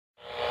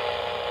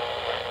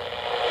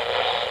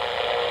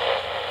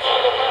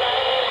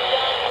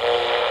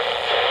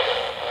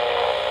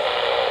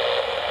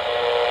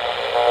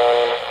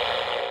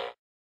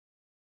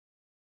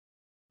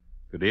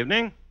Good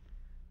evening.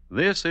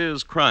 This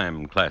is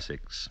Crime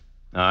Classics.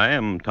 I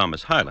am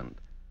Thomas Hyland.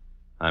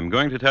 I'm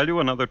going to tell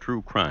you another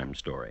true crime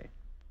story.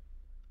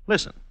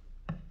 Listen.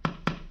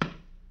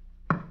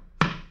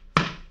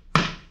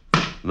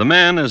 The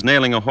man is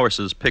nailing a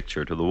horse's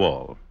picture to the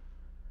wall.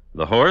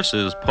 The horse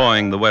is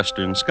pawing the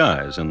western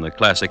skies in the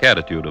classic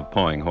attitude of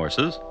pawing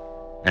horses,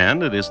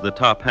 and it is the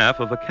top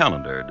half of a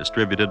calendar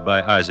distributed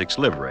by Isaac's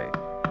Livery.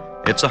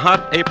 It's a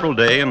hot April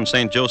day in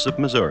St. Joseph,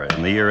 Missouri,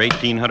 in the year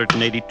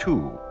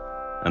 1882,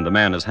 and the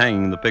man is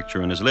hanging the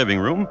picture in his living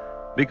room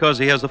because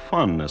he has a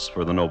fondness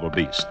for the noble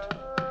beast.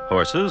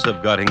 Horses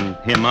have gotten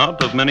him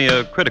out of many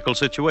a critical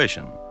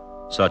situation,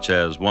 such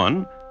as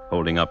 1,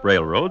 holding up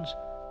railroads,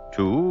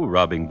 2,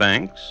 robbing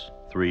banks,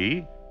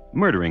 3,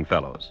 murdering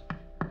fellows.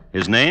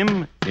 His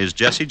name is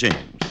Jesse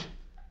James,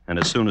 and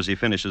as soon as he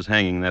finishes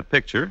hanging that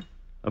picture,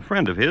 a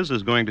friend of his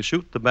is going to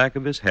shoot the back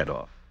of his head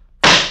off.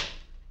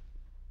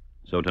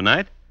 So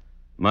tonight,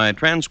 my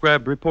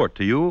transcribed report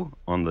to you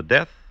on the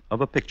death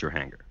of a picture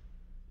hanger.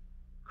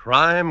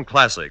 Crime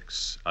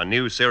Classics, a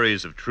new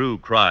series of true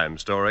crime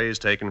stories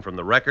taken from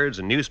the records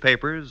and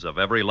newspapers of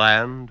every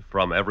land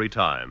from every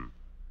time.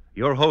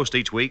 Your host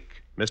each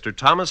week, Mr.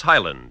 Thomas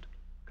Hyland,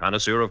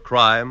 connoisseur of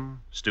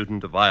crime,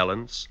 student of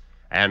violence,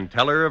 and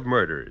teller of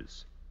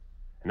murders.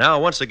 Now,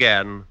 once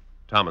again,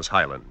 Thomas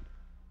Hyland.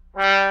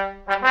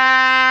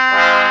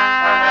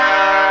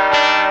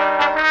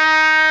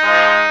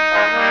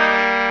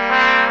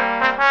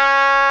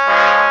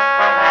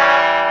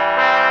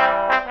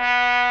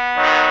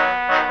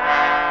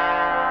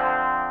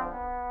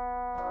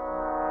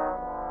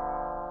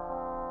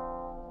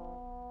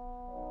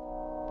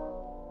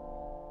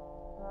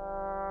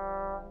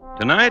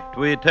 Tonight,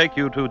 we take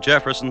you to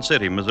Jefferson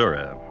City,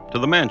 Missouri, to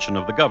the mansion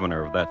of the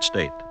governor of that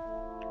state.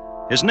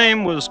 His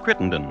name was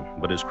Crittenden,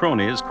 but his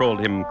cronies called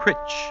him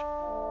Critch.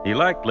 He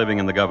liked living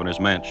in the governor's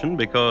mansion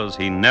because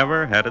he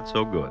never had it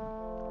so good.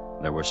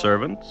 There were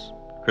servants,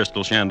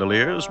 crystal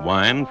chandeliers,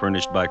 wine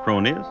furnished by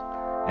cronies,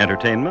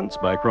 entertainments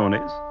by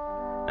cronies,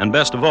 and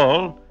best of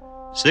all,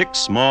 6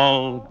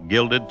 small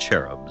gilded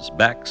cherubs,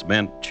 backs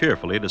bent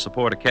cheerfully to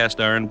support a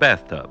cast-iron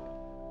bathtub,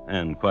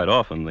 and quite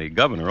often the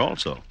governor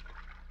also.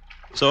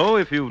 So,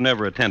 if you've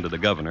never attended the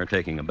governor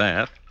taking a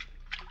bath,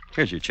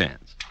 here's your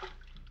chance.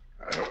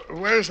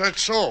 Where's that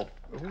soap?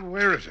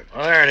 Where is it?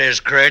 Well, there it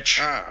is, Critch.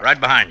 Right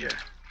behind you.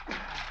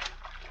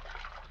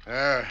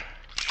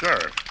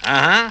 Sheriff.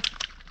 Uh-huh.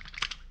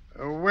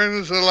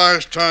 When's the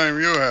last time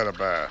you had a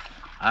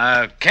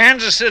bath?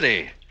 Kansas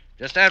City.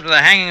 Just after the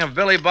hanging of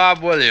Billy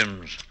Bob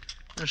Williams.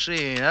 Let's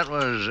see, that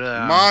was,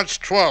 March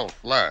 12th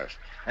last.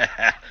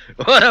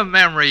 What a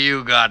memory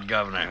you got,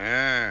 Governor.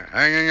 Yeah,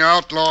 hanging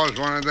outlaws is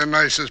one of the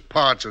nicest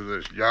parts of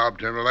this job,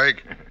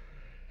 Timberlake.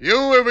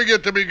 You ever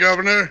get to be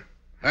governor,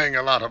 hang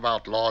a lot of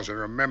outlaws and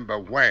remember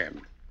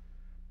when.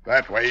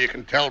 That way you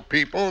can tell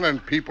people,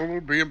 and people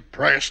will be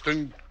impressed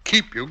and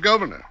keep you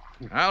governor.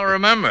 I'll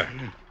remember.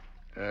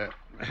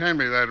 Hand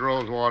me that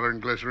rose water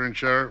and glycerin,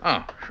 Sheriff.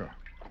 Oh, sure.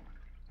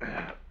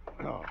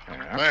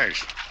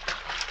 Thanks.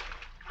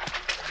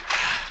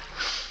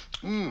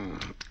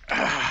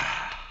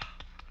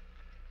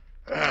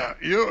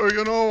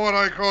 You know what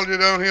I called you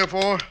down here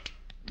for?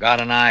 Got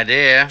an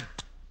idea.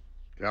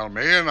 Tell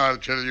me, and I'll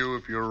tell you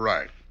if you're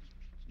right.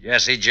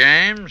 Jesse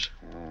James?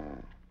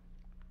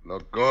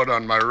 Look good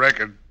on my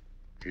record.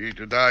 He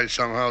to die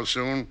somehow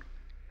soon.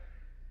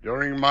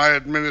 During my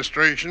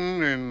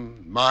administration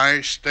in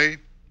my state.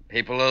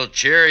 People will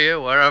cheer you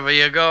wherever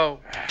you go.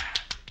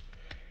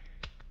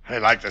 I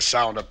like the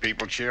sound of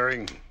people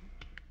cheering.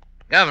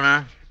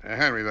 Governor.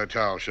 Hand me that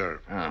towel,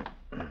 Sheriff. Oh.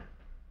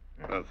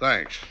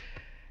 Thanks.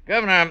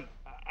 Governor,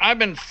 I've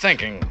been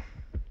thinking.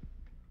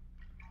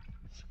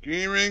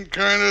 Scheming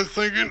kind of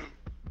thinking?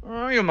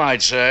 Oh, you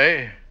might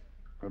say.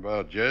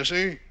 About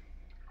Jesse?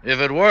 If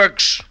it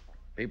works,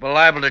 people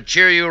liable to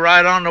cheer you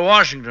right on to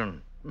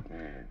Washington.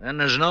 Then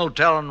there's no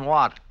telling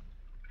what.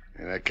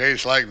 In a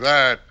case like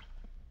that,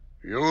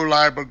 you're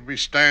liable to be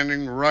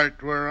standing right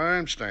where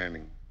I'm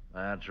standing.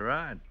 That's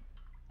right.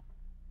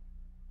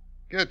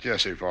 Get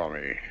Jesse for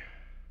me.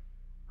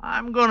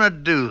 I'm gonna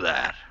do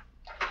that.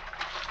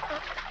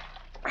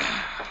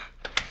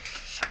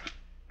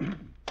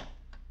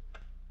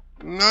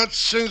 Not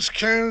since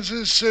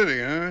Kansas City,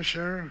 huh,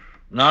 Sheriff?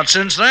 Not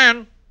since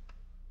then.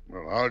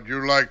 Well, how'd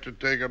you like to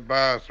take a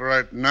bath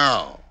right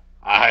now?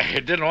 I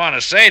didn't want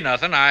to say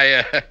nothing.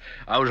 I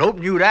was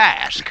hoping you'd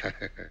ask.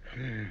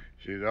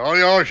 She's all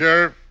yours,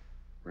 Sheriff.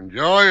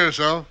 Enjoy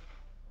yourself.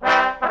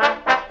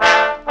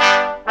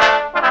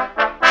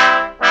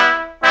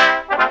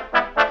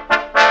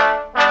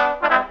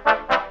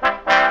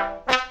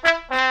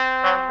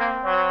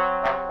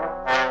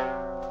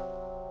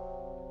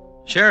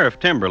 Sheriff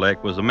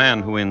Timberlake was a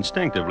man who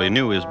instinctively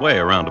knew his way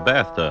around a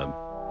bathtub.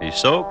 He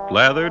soaked,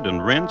 lathered,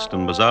 and rinsed,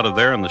 and was out of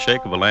there in the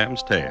shake of a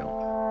lamb's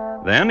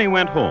tail. Then he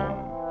went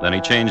home. Then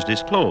he changed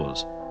his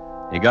clothes.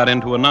 He got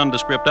into a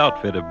nondescript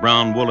outfit of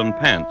brown woolen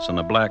pants and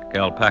a black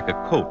alpaca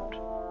coat,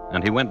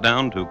 and he went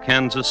down to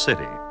Kansas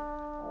City.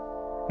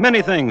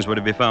 Many things were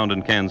to be found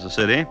in Kansas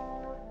City.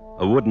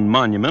 a wooden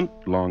monument,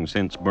 long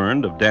since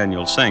burned, of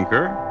Daniel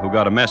Sanker, who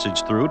got a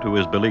message through to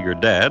his beleaguered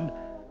dad,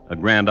 a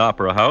grand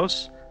opera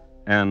house,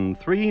 and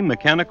 3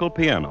 mechanical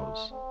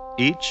pianos,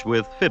 each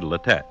with fiddle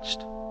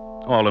attached.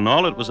 All in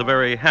all, it was a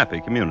very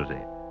happy community.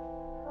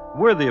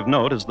 Worthy of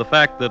note is the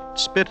fact that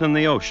Spit in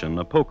the Ocean,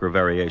 a poker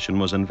variation,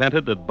 was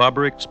invented at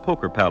Bobbrick's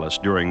Poker Palace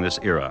during this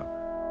era.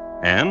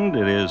 And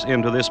it is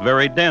into this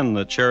very den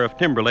that Sheriff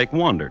Timberlake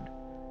wandered.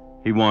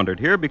 He wandered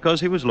here because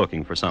he was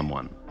looking for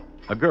someone,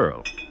 a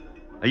girl,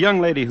 a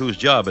young lady whose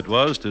job it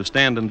was to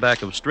stand in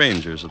back of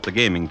strangers at the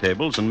gaming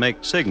tables and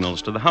make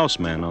signals to the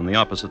housemen on the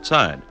opposite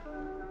side.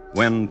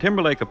 When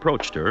Timberlake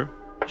approached her,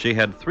 she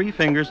had 3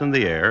 fingers in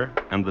the air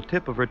and the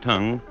tip of her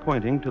tongue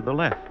pointing to the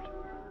left.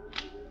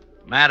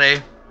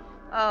 Matty.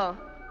 Oh,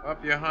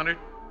 Up, you 100?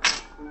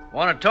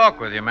 Want to talk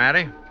with you,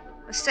 Matty.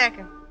 a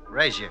second.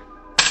 Raise you.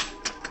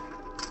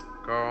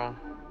 Call.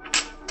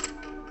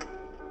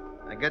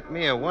 I got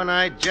me a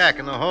one-eyed jack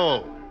in the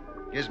hole.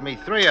 Gives me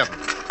 3 of them.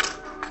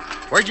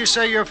 Where'd you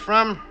say you're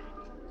from?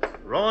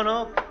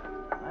 Roanoke?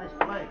 Nice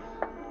place.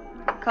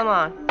 Come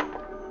on.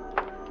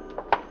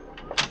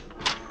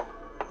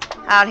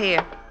 Out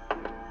here.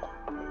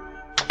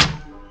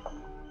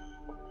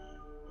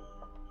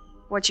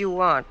 What you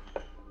want?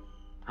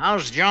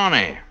 How's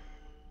Johnny?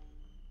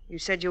 You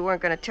said you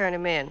weren't going to turn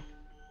him in.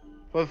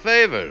 For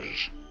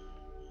favors.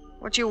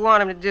 What you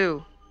want him to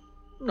do?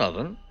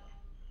 Nothing.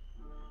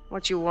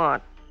 What you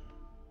want?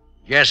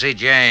 Jesse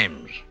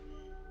James.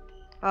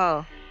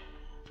 Oh.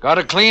 Got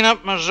to clean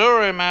up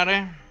Missouri,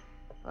 Matty.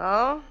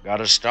 Oh? Got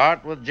to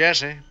start with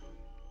Jesse.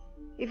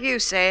 If you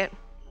say it.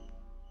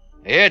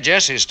 Here,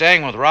 Jesse's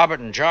staying with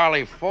Robert and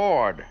Charlie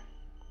Ford.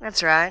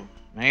 That's right.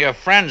 Now, your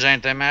friends,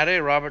 ain't they, Matty?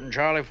 Robert and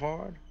Charlie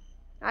Ford?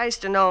 I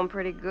used to know him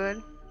pretty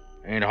good.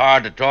 Ain't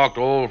hard to talk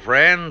to old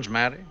friends,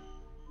 Matty.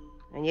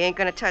 And you ain't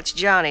going to touch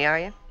Johnny, are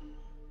you?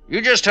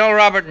 You just tell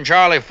Robert and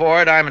Charlie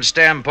Ford I'm at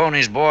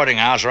Stamponi's boarding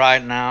house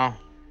right now.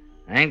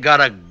 Ain't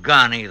got a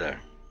gun either.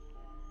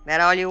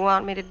 That all you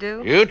want me to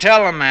do? You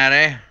tell them,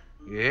 Matty.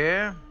 You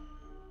hear?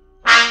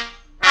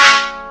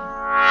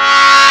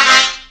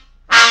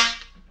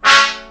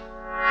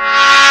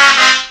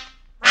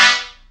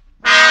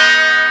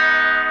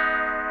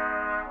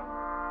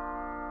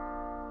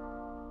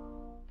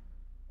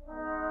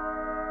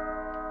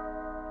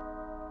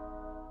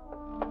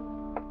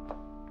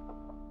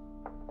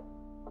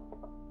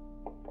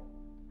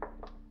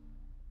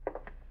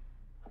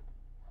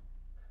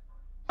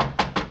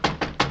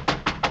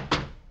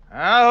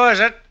 Who is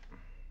it?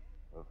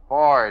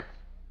 Ford.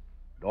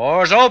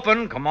 Door's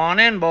open. Come on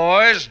in,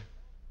 boys.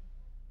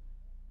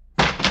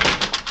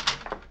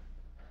 Oh,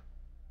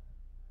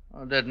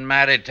 didn't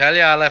Matty tell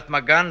you I left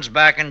my guns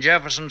back in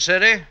Jefferson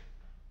City?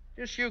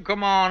 Just you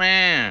come on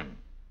in.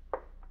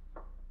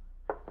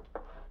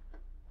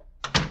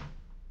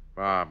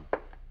 Bob,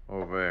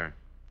 over there.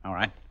 All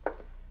right.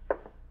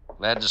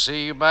 Glad to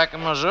see you back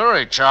in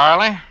Missouri,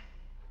 Charlie.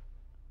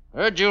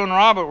 Heard you and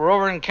Robert were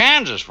over in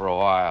Kansas for a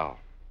while.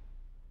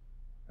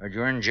 Heard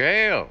you're in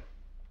jail.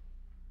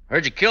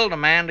 Heard you killed a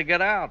man to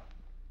get out.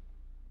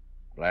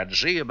 Glad to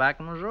see you back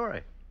in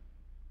Missouri.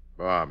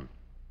 Bob,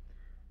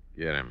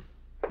 get him.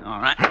 All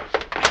right.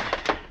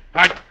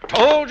 I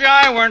told you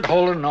I weren't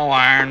holding no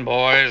iron,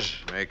 boys.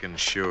 Making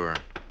sure.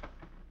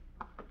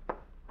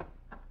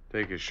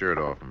 Take his shirt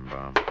off him,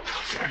 Bob.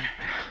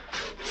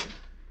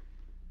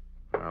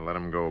 Now let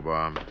him go,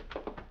 Bob.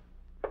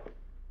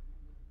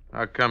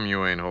 How come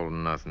you ain't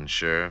holding nothing,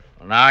 Sheriff?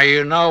 Well, now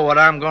you know what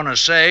I'm going to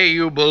say,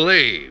 you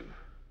believe.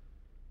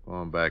 Go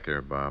on back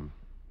there, Bob,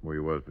 where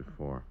you was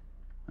before.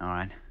 All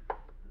right.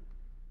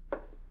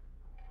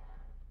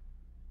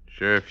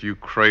 Sheriff, you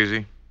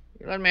crazy?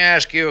 Let me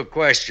ask you a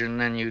question,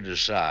 then you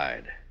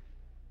decide.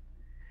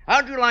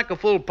 How'd you like a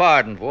full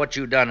pardon for what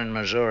you done in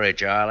Missouri,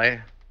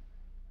 Charlie?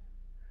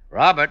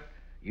 Robert,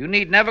 you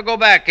need never go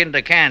back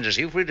into Kansas.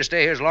 You're free to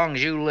stay here as long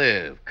as you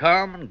live.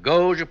 Come and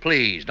go as you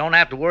please. Don't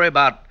have to worry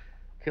about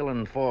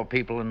killing 4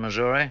 people in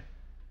Missouri.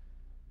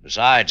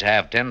 Besides,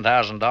 have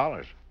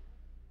 $10,000.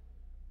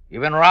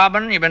 You've been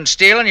robbing, you've been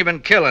stealing, you've been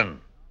killing.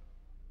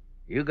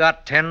 You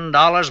got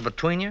 $10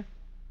 between you?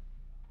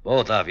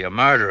 Both of you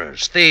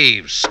murderers,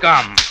 thieves,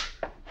 scum.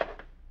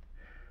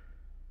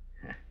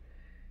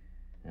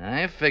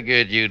 I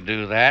figured you'd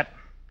do that.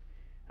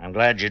 I'm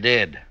glad you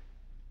did.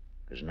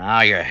 Because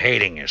now you're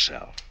hating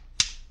yourself.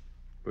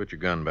 Put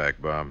your gun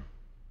back, Bob.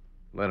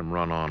 Let him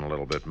run on a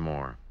little bit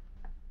more.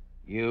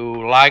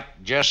 You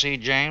like Jesse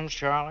James,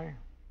 Charlie?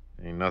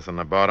 Ain't nothing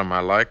about him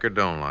I like or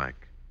don't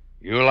like.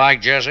 You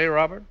like Jesse,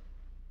 Robert?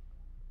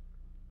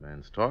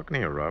 Man's talking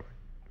to you, Robert.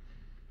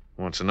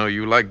 Wants to know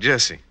you like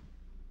Jesse.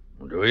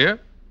 Do you?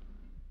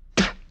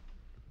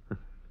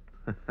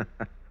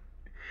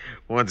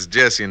 Once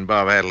Jesse and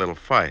Bob had a little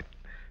fight.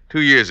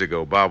 2 years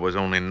ago, Bob was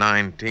only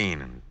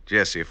 19 and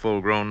Jesse a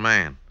full-grown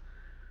man.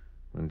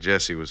 When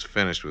Jesse was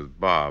finished with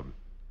Bob,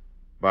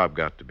 Bob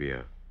got to be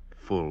a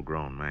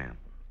full-grown man.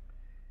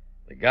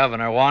 The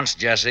governor wants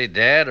Jesse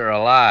dead or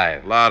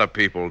alive. A lot of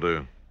people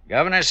do.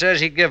 Governor says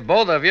he'd give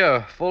both of you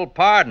a full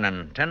pardon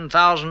and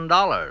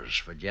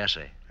 $10,000 for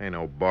Jesse. Ain't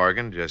no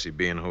bargain, Jesse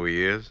being who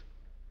he is.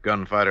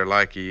 Gunfighter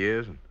like he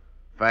is, and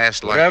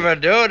fast like Whatever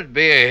do, it'd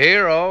be a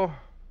hero.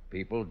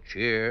 People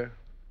cheer.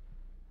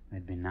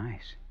 That'd be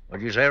nice.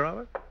 What'd you say,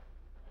 Robert?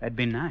 That'd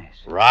be nice.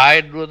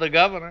 Ride with the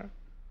governor.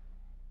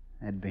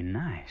 That'd be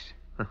nice.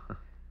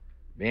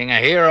 Being a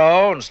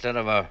hero instead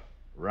of a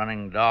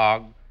running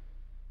dog.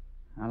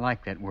 I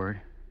like that word.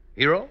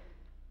 Hero?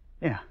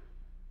 Yeah.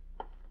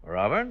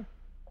 Robert?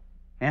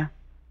 Yeah?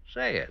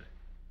 Say it.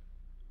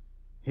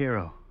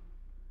 Hero.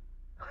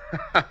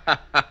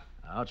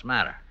 What's the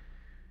matter?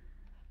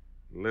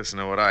 Listen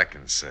to what I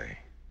can say.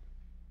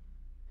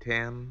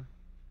 $10,000.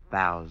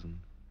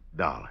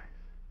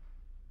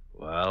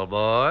 Well,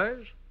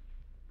 boys?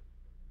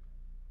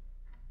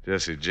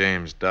 Jesse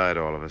James died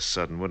all of a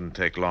sudden. Wouldn't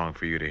take long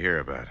for you to hear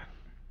about it.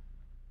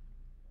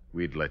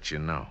 We'd let you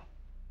know.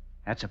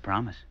 That's a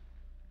promise.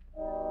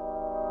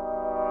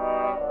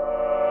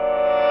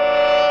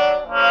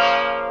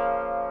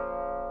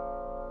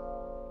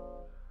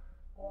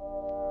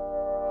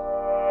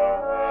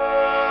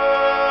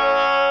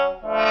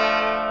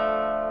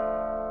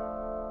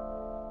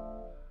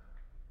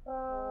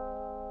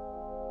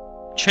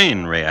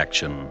 Chain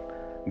reaction.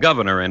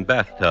 Governor in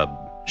bathtub,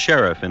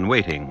 sheriff in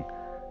waiting,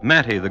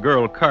 Mattie the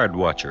girl card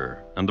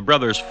watcher, and the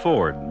brothers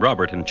Ford,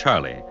 Robert, and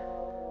Charlie.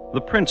 The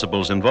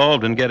principals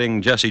involved in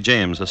getting Jesse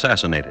James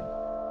assassinated.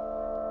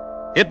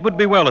 It would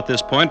be well at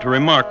this point to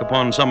remark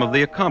upon some of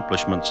the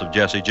accomplishments of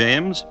Jesse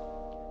James.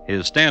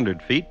 His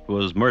standard feat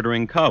was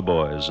murdering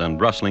cowboys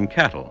and rustling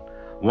cattle.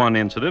 One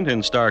incident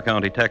in Starr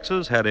County,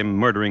 Texas, had him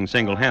murdering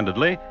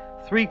single-handedly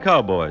 3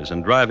 cowboys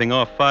and driving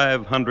off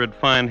 500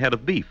 fine head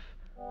of beef,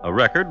 a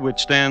record which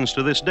stands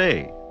to this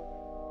day.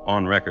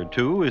 On record,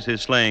 too, is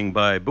his slaying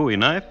by bowie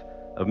knife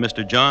of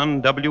Mr. John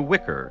W.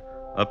 Wicker,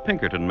 a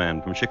Pinkerton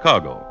man from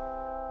Chicago.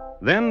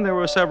 Then there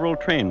were several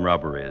train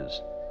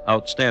robberies,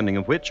 outstanding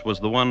of which was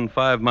the one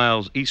 5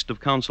 miles east of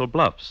Council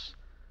Bluffs,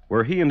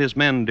 where he and his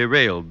men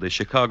derailed the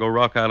Chicago,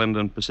 Rock Island,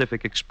 and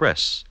Pacific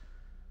Express.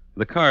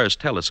 The cars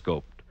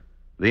telescoped.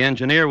 The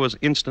engineer was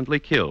instantly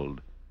killed.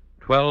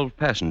 12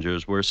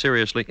 passengers were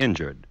seriously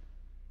injured.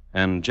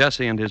 And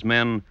Jesse and his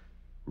men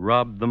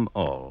robbed them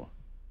all.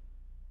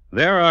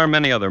 There are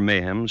many other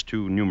mayhems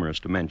too numerous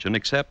to mention,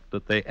 except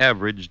that they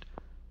averaged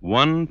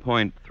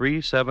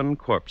 1.37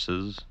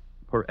 corpses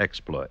per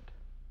exploit.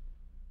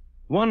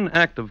 One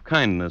act of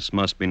kindness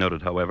must be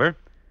noted, however.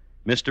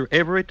 Mr.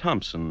 Avery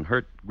Thompson,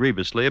 hurt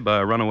grievously by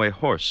a runaway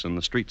horse in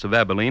the streets of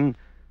Abilene,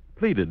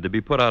 pleaded to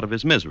be put out of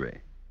his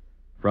misery.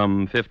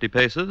 From 50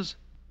 paces,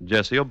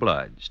 Jesse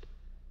obliged.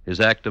 His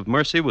act of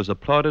mercy was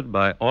applauded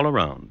by all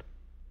around.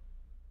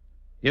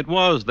 It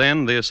was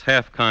then this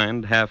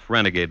half-kind,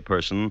 half-renegade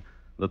person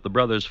that the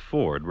brothers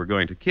Ford were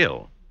going to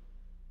kill.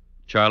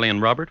 Charlie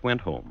and Robert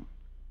went home,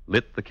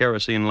 lit the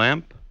kerosene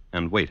lamp,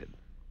 and waited.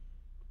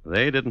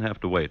 They didn't have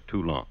to wait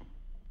too long.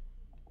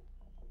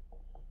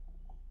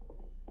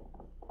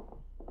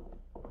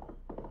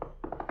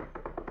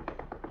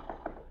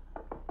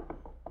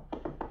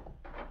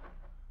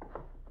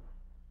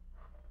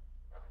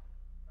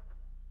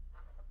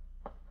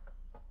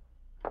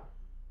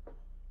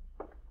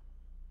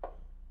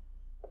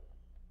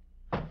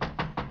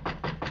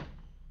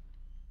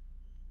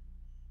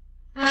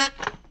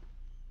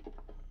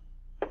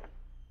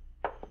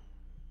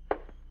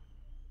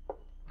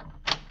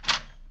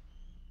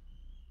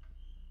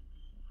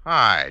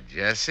 Hi,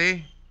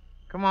 Jesse.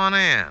 Come on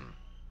in.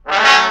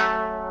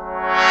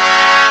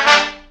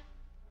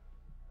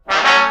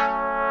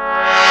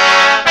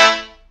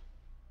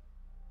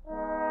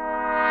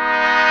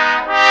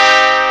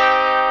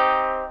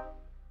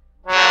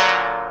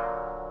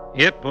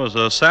 It was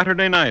a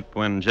Saturday night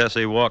when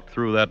Jesse walked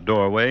through that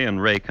doorway in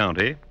Ray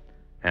County,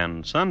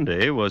 and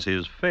Sunday was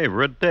his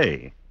favorite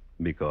day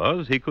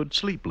because he could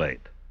sleep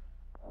late.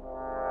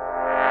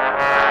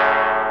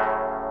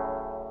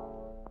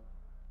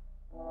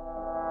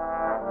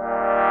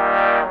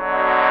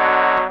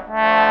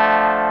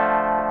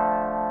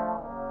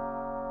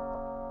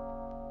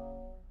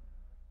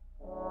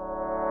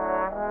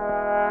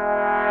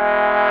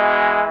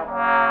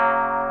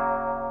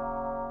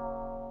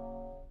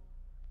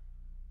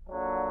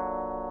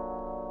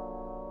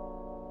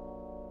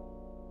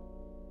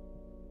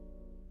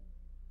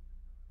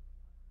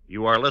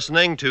 You are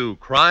listening to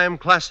Crime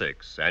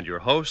Classics and your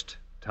host,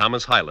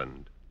 Thomas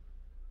Hyland.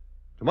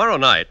 Tomorrow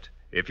night,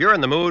 if you're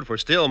in the mood for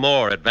still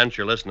more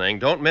adventure listening,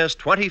 don't miss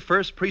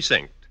 21st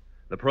Precinct,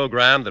 the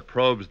program that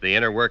probes the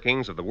inner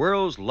workings of the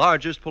world's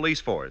largest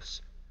police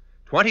force.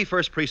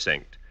 21st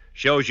Precinct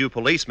shows you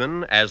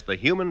policemen as the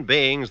human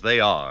beings they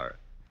are,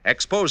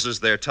 exposes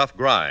their tough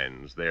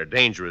grinds, their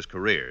dangerous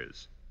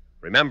careers.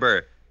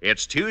 Remember,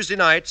 it's Tuesday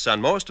nights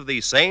on most of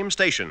these same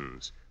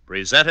stations,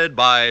 presented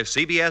by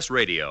CBS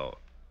Radio.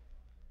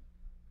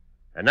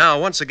 And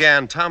now, once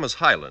again, Thomas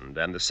Hyland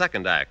and the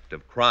second act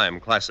of Crime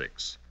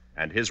Classics,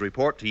 and his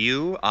report to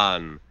you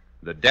on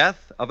The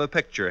Death of a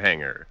Picture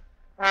Hanger.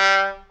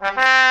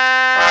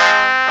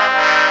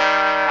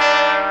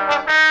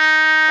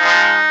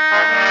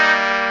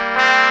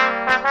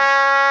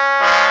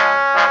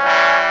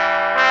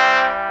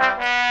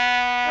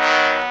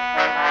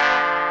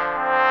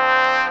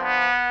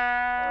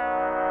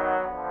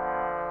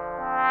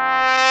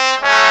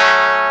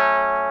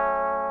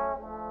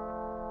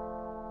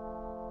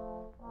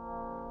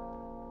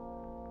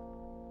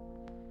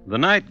 The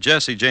night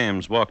Jesse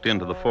James walked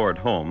into the Ford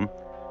home,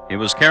 he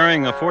was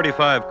carrying a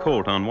 .45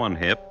 Colt on one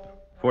hip,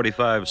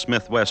 .45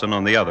 Smith Wesson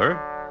on the other,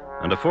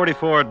 and a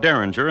 .44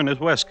 Derringer in his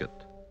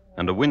waistcoat,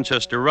 and a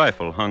Winchester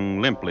rifle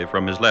hung limply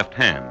from his left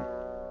hand.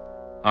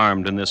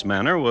 Armed in this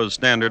manner was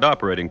standard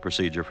operating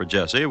procedure for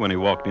Jesse when he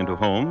walked into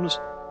homes,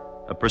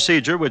 a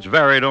procedure which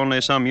varied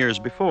only some years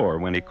before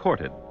when he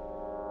courted.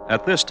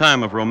 At this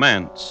time of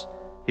romance,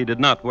 he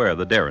did not wear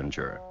the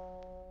Derringer.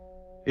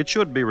 It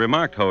should be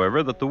remarked,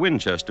 however, that the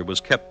Winchester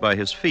was kept by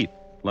his feet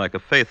like a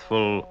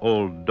faithful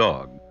old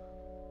dog.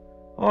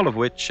 All of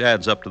which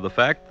adds up to the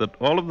fact that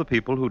all of the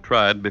people who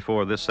tried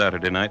before this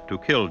Saturday night to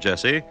kill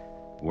Jesse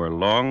were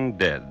long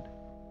dead.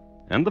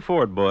 And the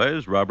Ford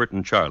boys, Robert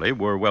and Charlie,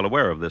 were well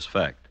aware of this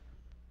fact.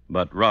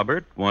 But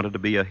Robert wanted to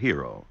be a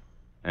hero,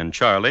 and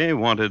Charlie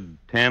wanted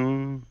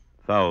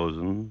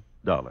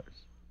 $10,000.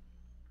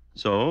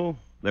 So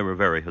they were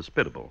very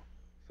hospitable.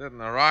 Sit in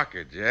the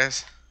rocker,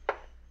 Jess.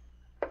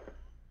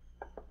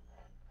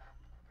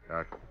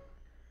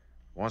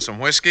 Want some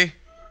whiskey?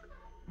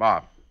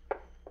 Bob.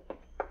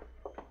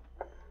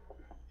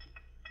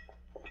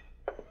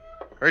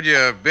 Heard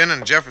you've been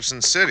in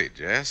Jefferson City,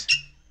 Jess.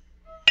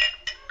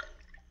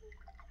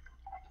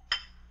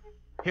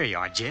 Here you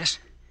are, Jess.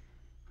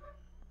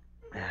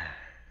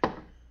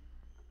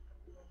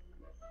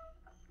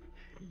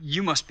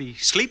 You must be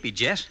sleepy,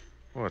 Jess.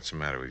 What's the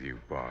matter with you,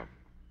 Bob?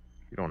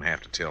 You don't have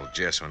to tell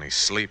Jess when he's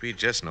sleepy.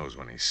 Jess knows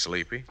when he's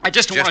sleepy. I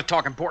just don't want to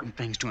talk important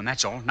things to him,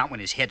 that's all. Not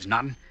when his head's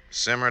nodding.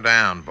 Simmer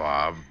down,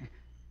 Bob.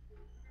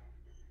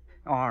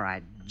 All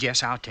right,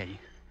 Jess, I'll tell you.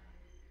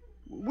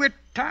 We're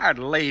tired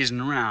of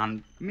lazing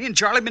around. Me and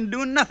Charlie been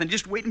doing nothing,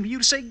 just waiting for you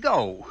to say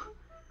go.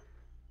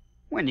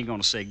 When you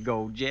gonna say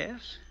go,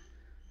 Jess?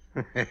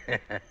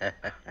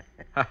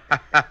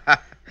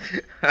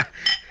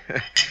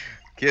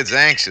 Kid's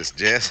anxious,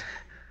 Jess.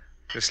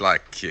 Just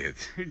like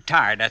kids.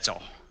 Tired, that's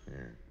all.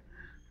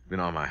 Been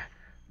on my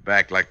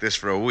back like this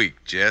for a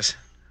week, Jess.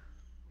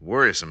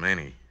 Worrisome, ain't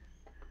he?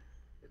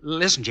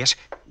 Listen, Jess,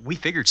 we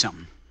figured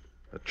something.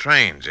 The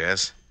train,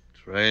 Jess.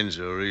 Trains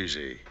are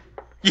easy.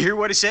 You hear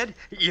what he said?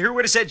 You hear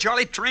what he said,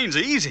 Charlie? Trains are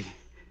easy.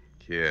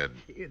 Kid.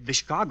 The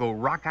Chicago,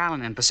 Rock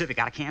Island, and Pacific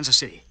out of Kansas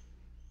City.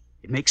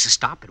 It makes a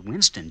stop at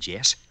Winston,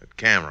 Jess. At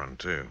Cameron,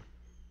 too.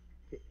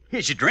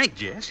 Here's your drink,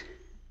 Jess.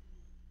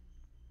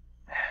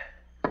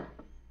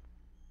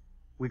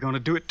 We gonna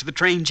do it to the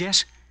train,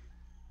 Jess?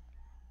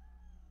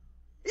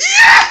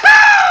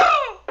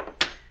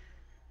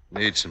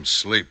 Need some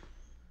sleep.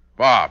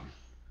 Bob,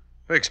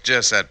 fix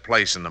Jess that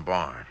place in the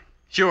barn.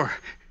 Sure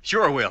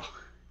will.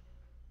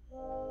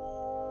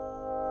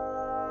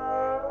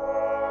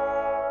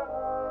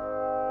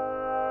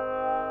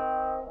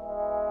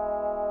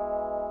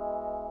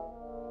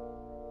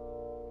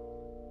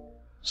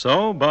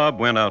 So Bob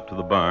went out to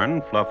the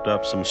barn, fluffed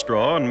up some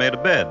straw, and made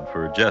a bed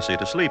for Jesse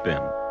to sleep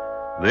in.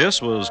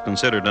 This was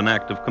considered an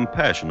act of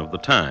compassion of the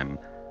time,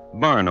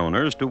 barn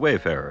owners to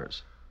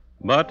wayfarers.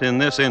 But in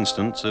this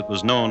instance, it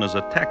was known as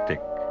a tactic.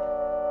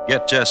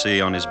 Get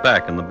Jesse on his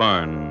back in the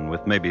barn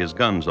with maybe his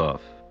guns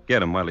off.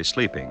 Get him while he's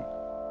sleeping.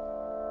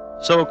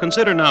 So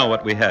consider now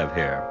what we have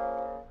here.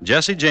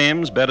 Jesse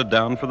James bedded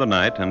down for the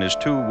night and his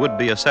two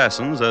would-be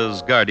assassins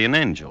as guardian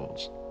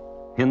angels.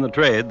 In the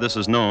trade, this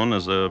is known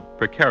as a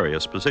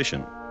precarious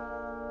position.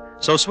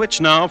 So switch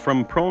now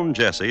from prone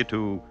Jesse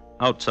to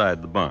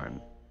outside the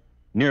barn.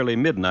 Nearly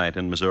midnight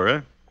in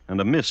Missouri,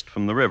 and a mist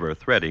from the river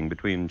threading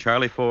between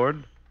Charlie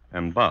Ford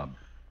and Bob.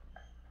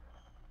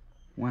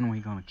 When are we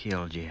gonna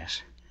kill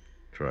Jess?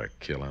 Try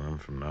killing him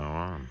from now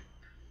on.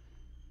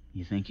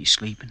 You think he's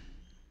sleeping?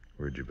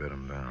 Where'd you bet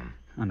him down?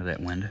 Under that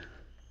window.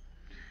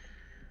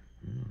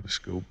 Let's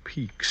go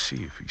peek,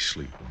 see if he's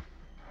sleeping.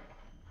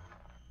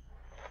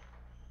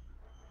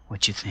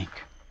 What you think?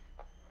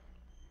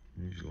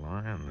 He's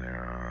lying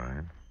there, all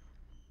right.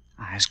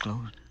 Eyes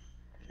closed?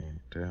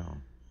 Can't tell.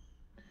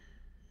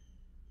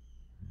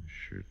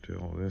 Sure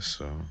tell this,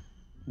 though.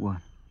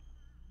 What?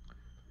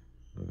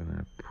 Look at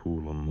that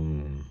pool of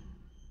moon.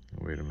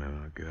 Wait a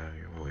minute, I'll get out of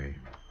your way.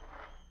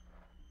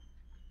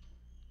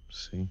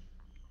 See?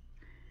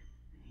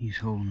 He's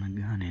holding a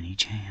gun in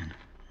each hand.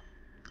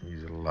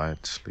 He's a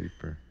light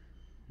sleeper.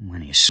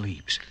 When he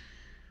sleeps.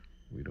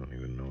 We don't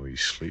even know he's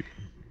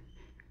sleeping.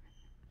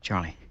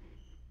 Charlie.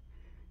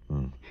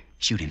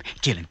 Shoot him.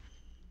 Kill him.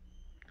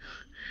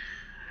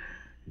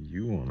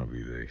 You want to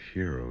be the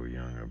hero,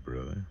 younger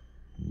brother.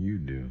 You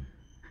do.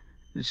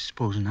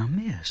 Supposing I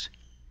miss.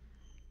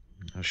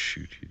 I'll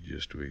shoot you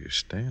just where you're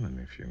standing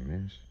if you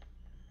miss.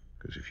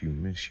 Because if you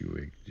miss, you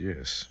wake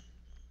Jess.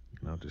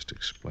 And I'll just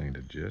explain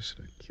to Jess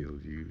that I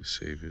killed you to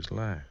save his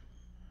life.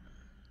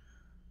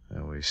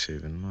 That way,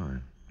 saving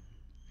mine.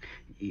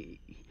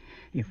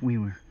 If we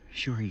were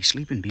sure he's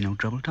sleeping, be no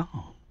trouble at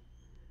all.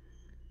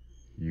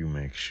 You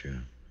make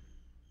sure.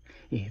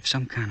 If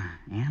some kind of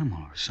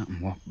animal or something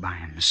walked by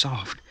him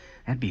soft,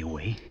 that'd be a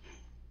way.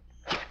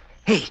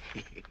 Hey,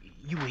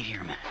 you wait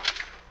here a minute.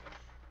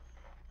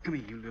 Come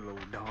here, you little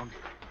old dog.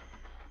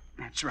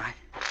 That's right.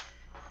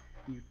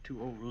 You too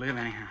old to live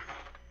anyhow.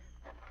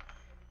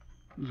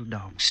 Little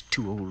dog's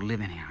too old to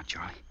live anyhow,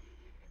 Charlie.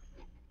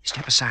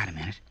 Step aside a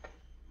minute.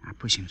 I'll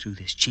push him through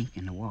this chink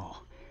in the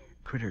wall.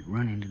 Critter'd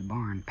run into the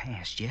barn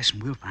past Jess,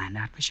 and we'll find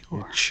out for sure.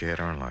 You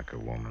chattering like a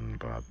woman,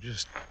 Bob.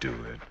 Just do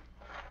it.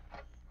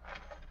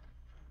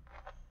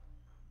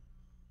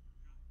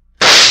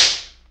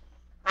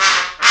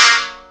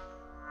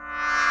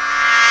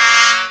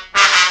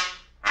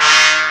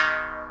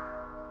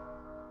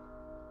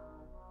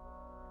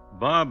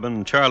 Bob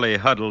and Charlie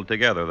huddled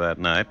together that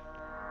night,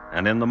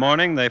 and in the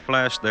morning they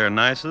flashed their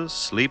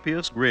nicest,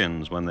 sleepiest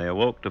grins when they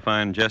awoke to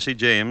find Jesse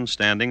James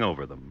standing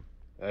over them.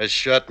 I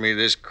shot me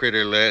this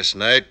critter last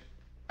night.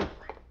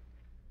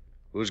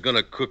 Who's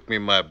gonna cook me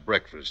my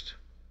breakfast?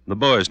 The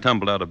boys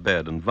tumbled out of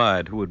bed and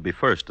vied who would be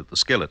first at the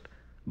skillet.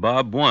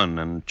 Bob won,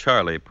 and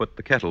Charlie put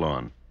the kettle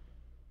on.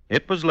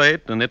 It was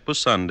late, and it was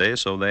Sunday,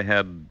 so they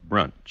had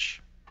brunch.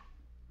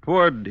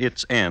 Toward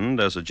its end,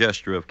 as a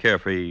gesture of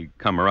carefree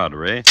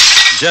camaraderie,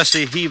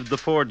 Jesse heaved the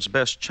Ford's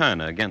best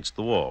china against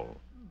the wall.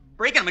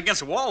 Breaking them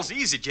against the wall's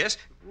easy, Jess.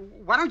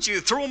 Why don't you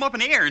throw them up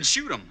in the air and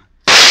shoot them?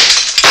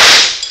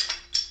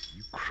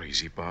 You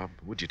crazy, Bob?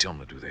 What'd you tell him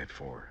to do that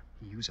for?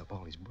 Use up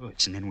all his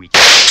bullets, and then we...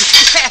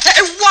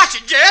 Watch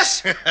it,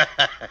 Jess!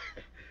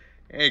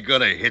 Ain't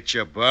gonna hit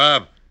you,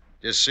 Bob.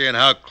 Just seeing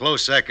how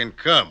close I can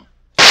come.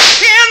 In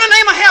the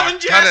name of heaven,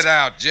 Jess! Cut it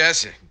out,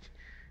 Jesse.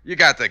 You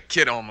got the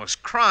kid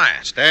almost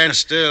crying. Stand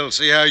still.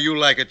 See how you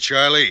like it,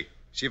 Charlie.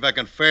 See if I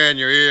can fan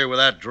your ear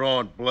without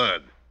drawing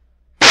blood.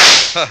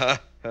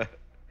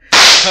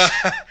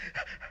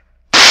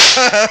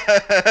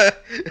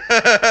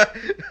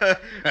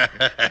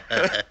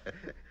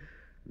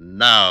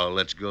 Now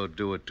let's go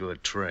do it to a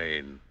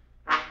train.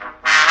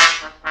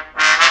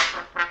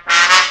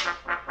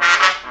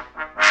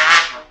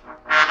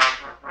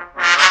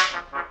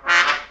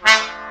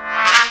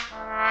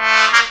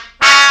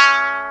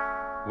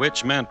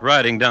 Which meant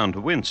riding down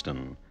to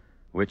Winston,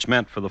 which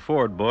meant for the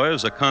Ford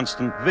boys a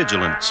constant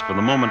vigilance for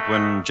the moment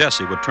when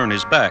Jesse would turn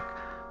his back,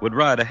 would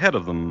ride ahead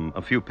of them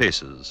a few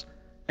paces.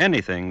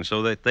 Anything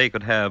so that they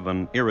could have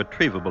an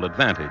irretrievable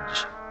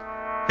advantage.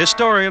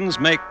 Historians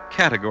make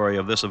category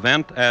of this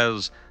event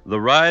as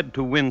the ride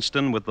to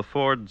Winston with the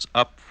Fords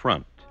up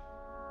front.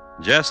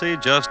 Jesse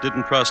just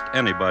didn't trust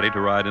anybody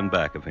to ride in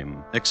back of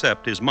him,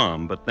 except his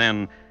mom, but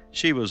then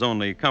she was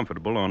only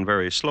comfortable on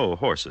very slow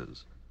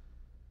horses.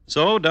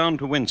 So down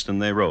to Winston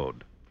they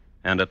rode,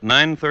 and at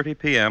 9:30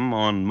 p.m.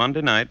 on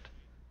Monday night,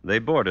 they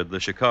boarded the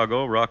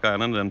Chicago, Rock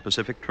Island, and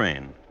Pacific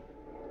train.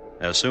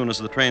 As soon as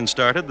the train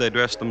started, they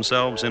dressed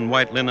themselves in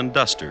white linen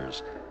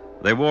dusters.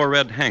 They wore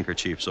red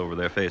handkerchiefs over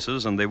their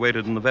faces, and they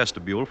waited in the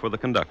vestibule for the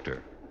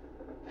conductor.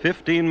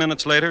 15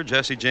 minutes later,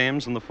 Jesse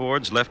James and the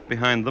Fords left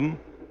behind them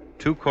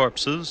 2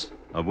 corpses,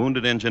 a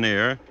wounded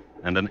engineer,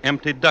 and an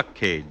empty duck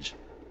cage,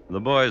 the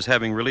boys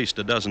having released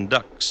a dozen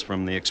ducks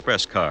from the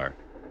express car.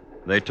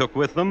 They took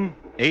with them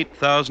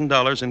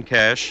 $8,000 in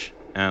cash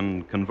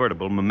and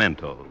convertible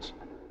mementos.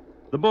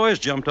 The boys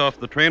jumped off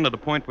the train at a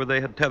point where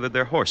they had tethered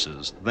their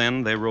horses.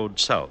 Then they rode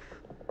south.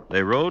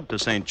 They rode to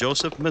St.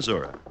 Joseph,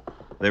 Missouri.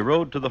 They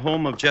rode to the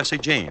home of Jesse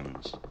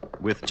James,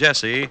 with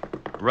Jesse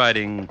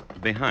riding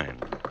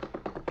behind.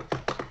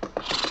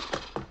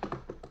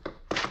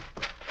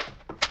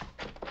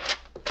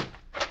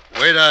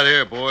 Wait out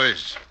here,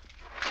 boys.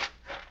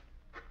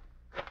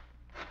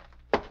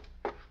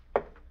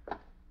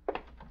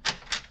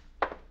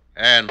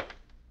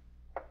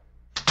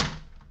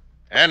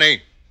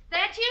 Annie.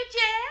 That you,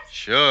 Jess?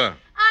 Sure.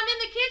 I'm in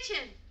the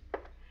kitchen.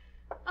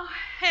 Oh,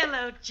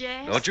 hello,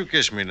 Jess. Don't you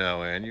kiss me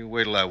now, Ann. You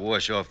wait till I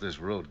wash off this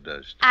road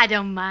dust. I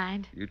don't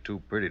mind. You're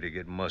too pretty to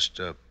get mussed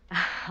up.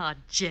 Oh,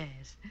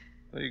 Jess.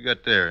 What you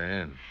got there,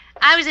 Ann?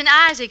 I was in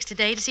Isaac's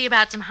today to see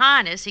about some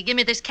harness. He gave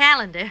me this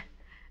calendar.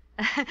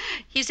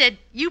 He said,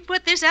 you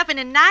put this up in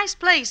a nice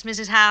place,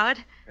 Mrs.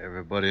 Howard.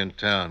 Everybody in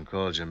town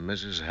calls you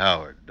Mrs.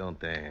 Howard, don't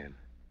they, Ann?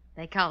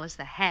 They call us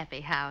the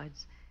Happy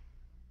Howards.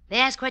 They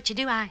ask what you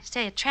do. I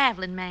say a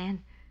traveling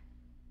man.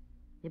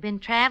 You been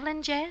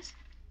traveling, Jess?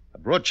 I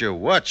brought you a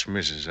watch,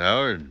 Mrs.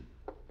 Howard.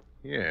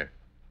 Here.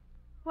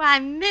 Why,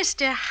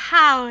 Mr.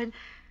 Howard,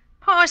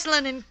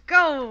 porcelain and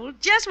gold,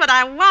 just what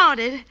I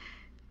wanted.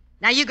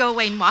 Now you go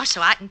away and wash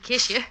so I can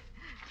kiss you.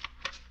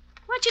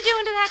 What you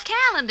doing to that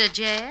calendar,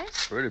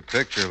 Jess? Pretty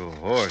picture of a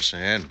horse,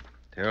 Ann.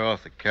 Tear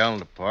off the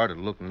calendar part.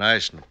 It'll look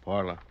nice in the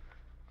parlor.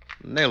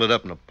 Nail it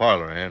up in the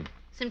parlor, Ann.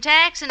 Some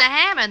tacks and a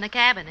hammer in the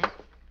cabinet.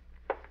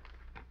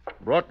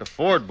 Brought the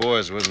Ford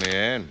boys with me,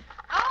 Ann.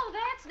 Oh,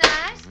 that's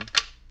nice.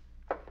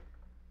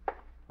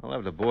 I'll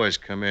have the boys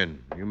come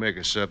in. You make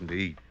us something to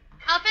eat.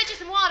 I'll fetch you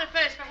some water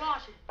first for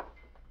washing.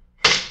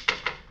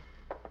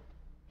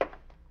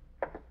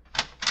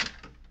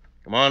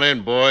 Come on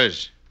in,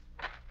 boys.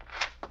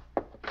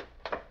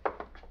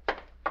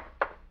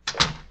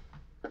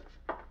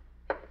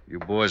 You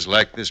boys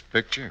like this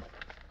picture?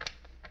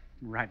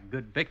 Right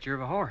good picture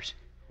of a horse.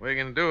 What are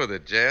you going to do with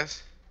it,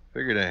 Jess?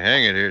 Figure to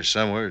hang it here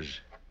somewheres.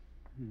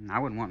 I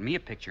wouldn't want me a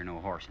picture of no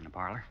horse in the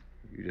parlor.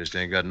 You just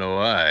ain't got no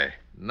eye.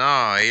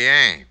 No, he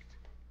ain't.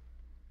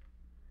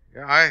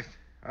 Yeah,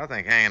 I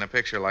think hanging a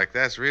picture like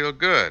that's real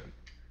good.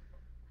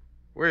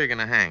 Where are you going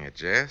to hang it,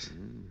 Jess?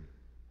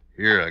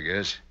 Here, I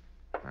guess.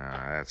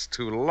 That's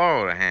too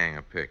low to hang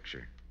a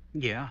picture.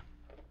 Yeah.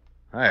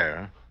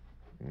 Higher,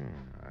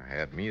 I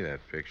had me that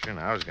picture, and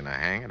I was going to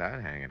hang it.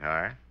 I'd hang it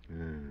higher.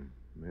 huh?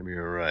 Maybe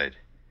you're right.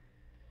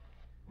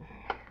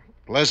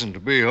 Pleasant to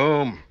be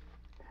home.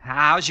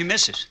 How's your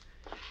missus?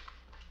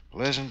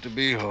 Pleasant to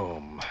be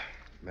home.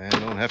 Man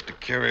don't have to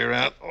carry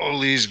around all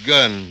these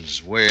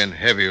guns weighing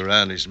heavy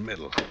around his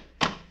middle.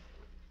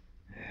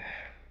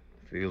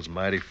 Feels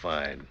mighty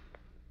fine.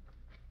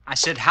 I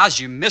said, how's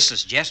your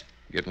missus, Jess?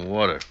 Getting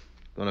water.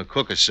 Gonna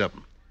cook us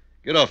something.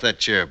 Get off that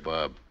chair,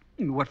 Bob.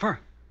 What for?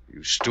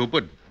 You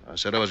stupid. I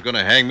said I was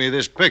gonna hang me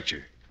this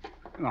picture.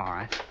 All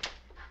right.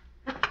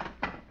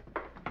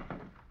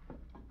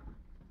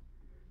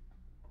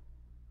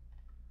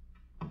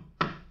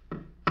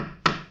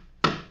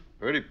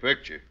 Pretty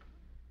picture.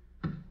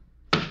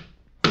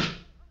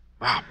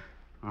 Bob.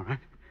 All right.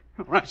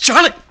 All right.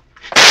 Charlie!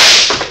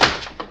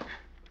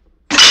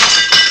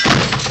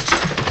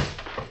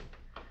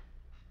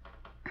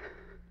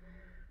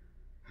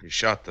 You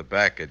shot the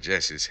back of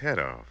Jesse's head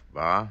off,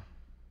 Bob.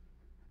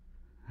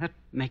 That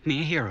make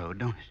me a hero,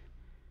 don't it?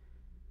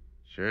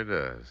 Sure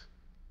does.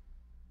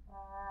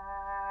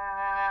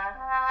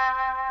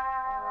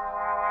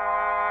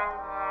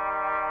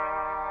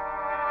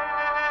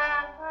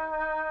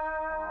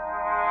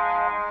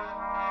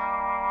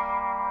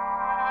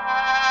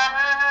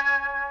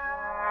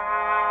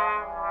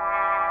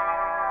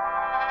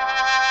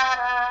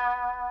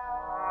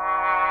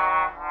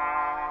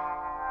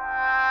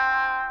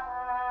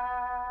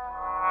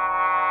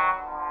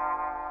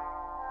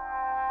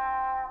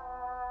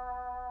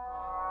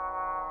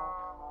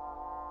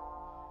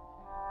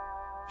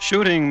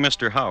 Shooting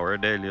Mr.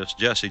 Howard, alias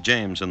Jesse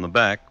James, in the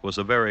back was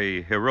a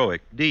very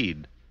heroic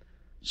deed.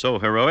 So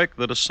heroic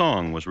that a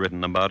song was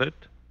written about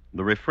it.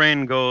 The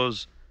refrain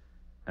goes,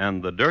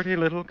 "And the dirty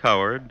little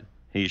coward,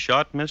 he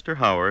shot Mr.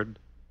 Howard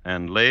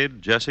and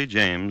laid Jesse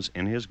James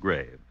in his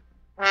grave."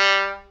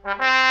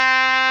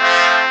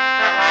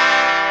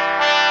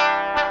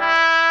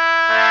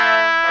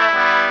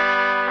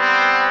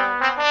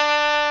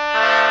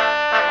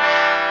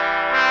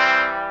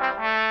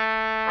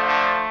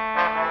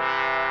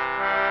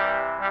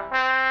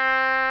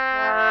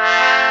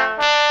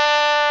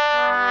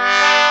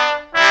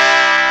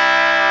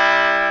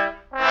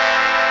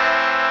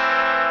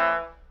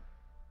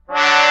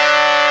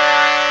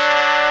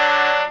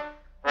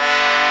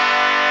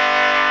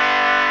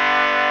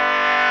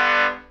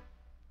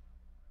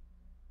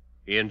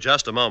 In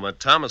just a moment,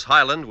 Thomas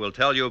Hyland will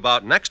tell you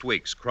about next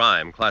week's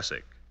Crime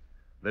Classic.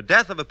 The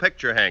Death of a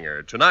Picture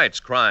Hanger,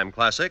 tonight's Crime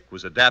Classic,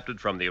 was adapted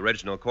from the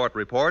original court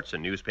reports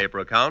and newspaper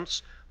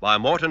accounts by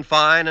Morton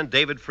Fine and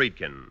David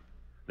Friedkin.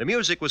 The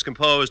music was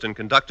composed and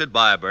conducted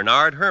by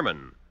Bernard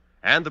Herrmann,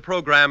 and the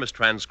program is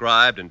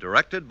transcribed and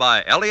directed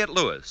by Elliott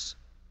Lewis.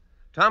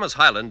 Thomas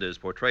Hyland is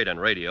portrayed on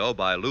radio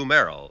by Lou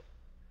Merrill.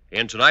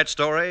 In tonight's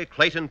story,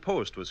 Clayton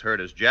Post was heard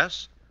as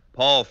Jess,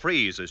 Paul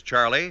Frees as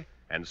Charlie,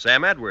 and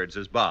Sam Edwards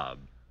as Bob.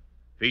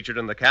 Featured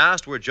in the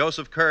cast were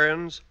Joseph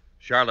Kearns,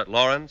 Charlotte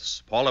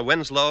Lawrence, Paula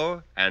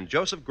Winslow, and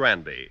Joseph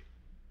Granby.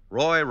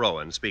 Roy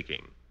Rowan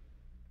speaking.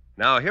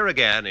 Now, here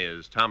again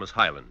is Thomas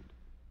Hyland.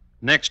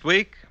 Next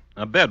week,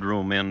 a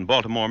bedroom in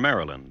Baltimore,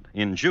 Maryland,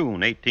 in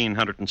June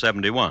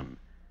 1871.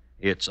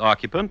 Its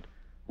occupant,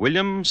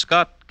 William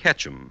Scott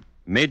Ketchum,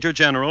 Major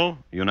General,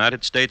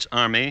 United States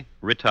Army,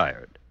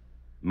 retired.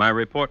 My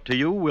report to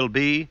you will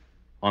be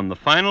on the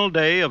final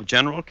day of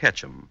General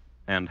Ketchum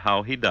and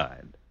how he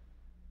died.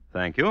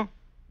 Thank you.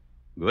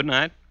 Good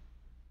night.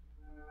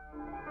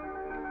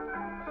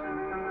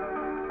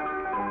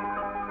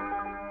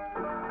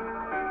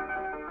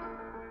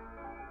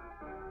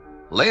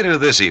 Later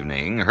this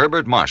evening,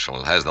 Herbert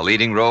Marshall has the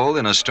leading role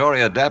in a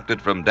story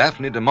adapted from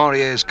Daphne du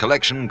Maurier's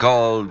collection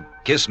called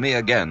Kiss Me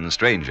Again,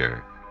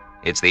 Stranger.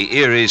 It's the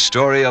eerie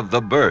story of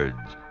the birds,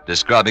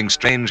 describing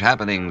strange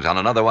happenings on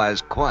an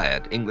otherwise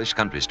quiet English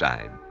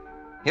countryside.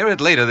 Hear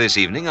it later this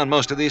evening on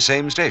most of these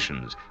same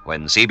stations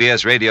when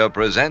CBS Radio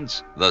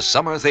presents The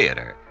Summer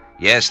Theater.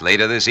 Yes,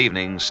 later this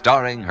evening,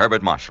 starring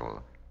Herbert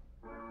Marshall.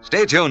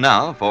 Stay tuned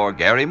now for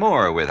Gary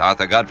Moore with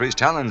Arthur Godfrey's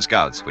Talent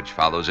Scouts, which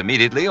follows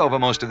immediately over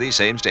most of these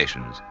same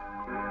stations.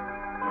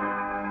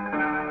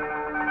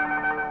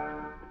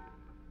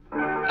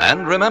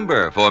 And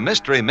remember, for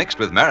Mystery Mixed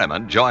with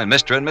Merriment, join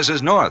Mr. and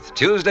Mrs. North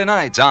Tuesday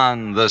nights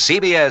on the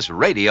CBS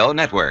Radio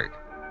Network.